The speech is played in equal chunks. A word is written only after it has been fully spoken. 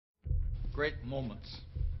Great moments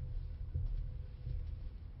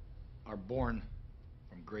are born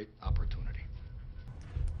from great opportunity.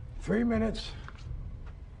 3 minutes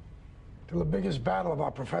to the biggest battle of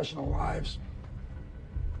our professional lives.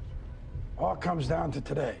 All comes down to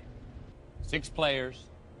today. 6 players,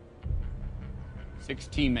 6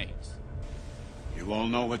 teammates. You all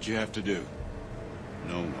know what you have to do.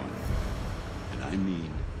 No one, and I mean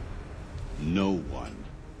no one,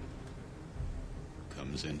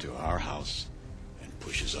 comes into our house and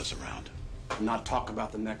pushes us around. Not talk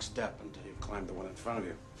about the next step until you've climbed the one in front of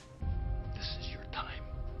you. This is your time.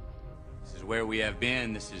 This is where we have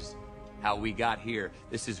been. This is how we got here.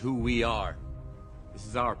 This is who we are. This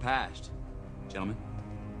is our past, gentlemen.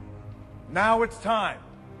 Now it's time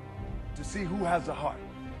to see who has the heart.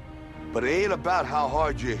 But it ain't about how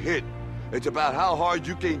hard you hit. It's about how hard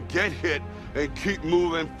you can get hit and keep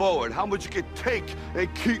moving forward. How much you can take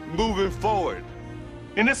and keep moving forward.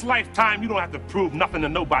 In this lifetime, you don't have to prove nothing to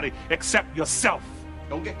nobody except yourself.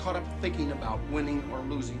 Don't get caught up thinking about winning or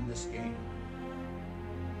losing this game.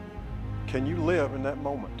 Can you live in that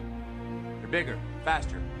moment? They're bigger,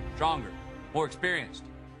 faster, stronger, more experienced.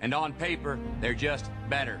 And on paper, they're just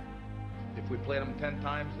better. If we played them 10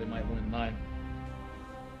 times, they might win 9.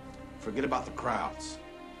 Forget about the crowds,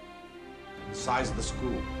 the size of the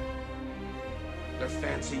school, their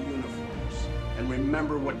fancy uniforms, and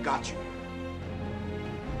remember what got you.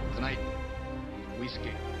 Tonight, we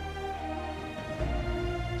skate.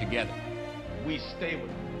 Together. We stay with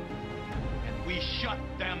them. And we shut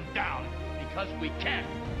them down because we can.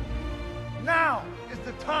 Now is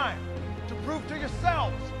the time to prove to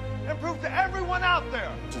yourselves and prove to everyone out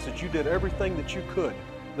there that you did everything that you could.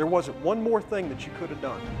 There wasn't one more thing that you could have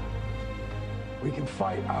done. We can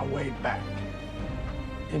fight our way back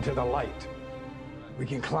into the light. We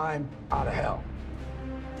can climb out of hell.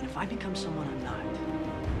 And if I become someone I'm not,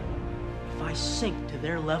 if I sink to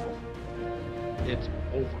their level, it's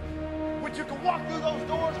over. When you can walk through those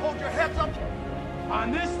doors, hold your heads up.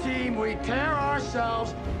 On this team, we tear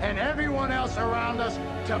ourselves and everyone else around us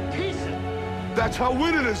to pieces. That's how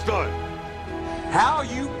winning is done. How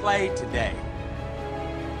you play today,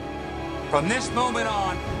 from this moment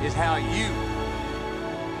on, is how you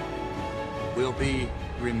will be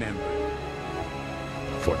remembered.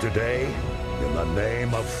 For today, in the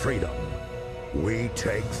name of freedom, we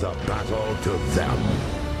take the battle to them.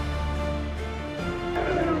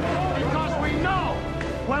 Because we know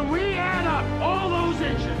when we add up all those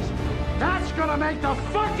inches, that's gonna make the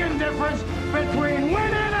fucking difference between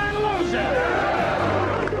winning and losing.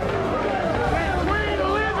 Between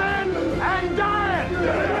living and dying.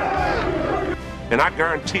 And I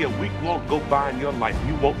guarantee a week won't go by in your life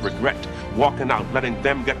you won't regret walking out, letting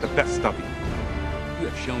them get the best of you. You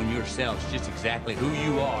have shown yourselves just exactly who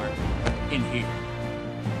you are in here.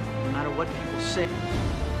 no matter what people say.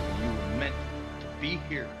 You were meant to be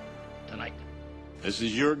here tonight. This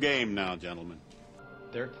is your game now, gentlemen.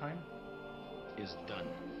 Their time is done.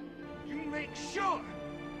 You make sure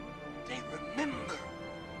they remember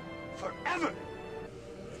forever.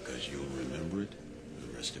 Because you'll remember it for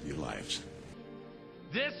the rest of your lives.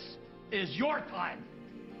 This is your time.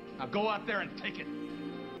 Now go out there and take it.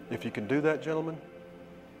 If you can do that, gentlemen,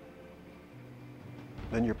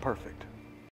 then you're perfect.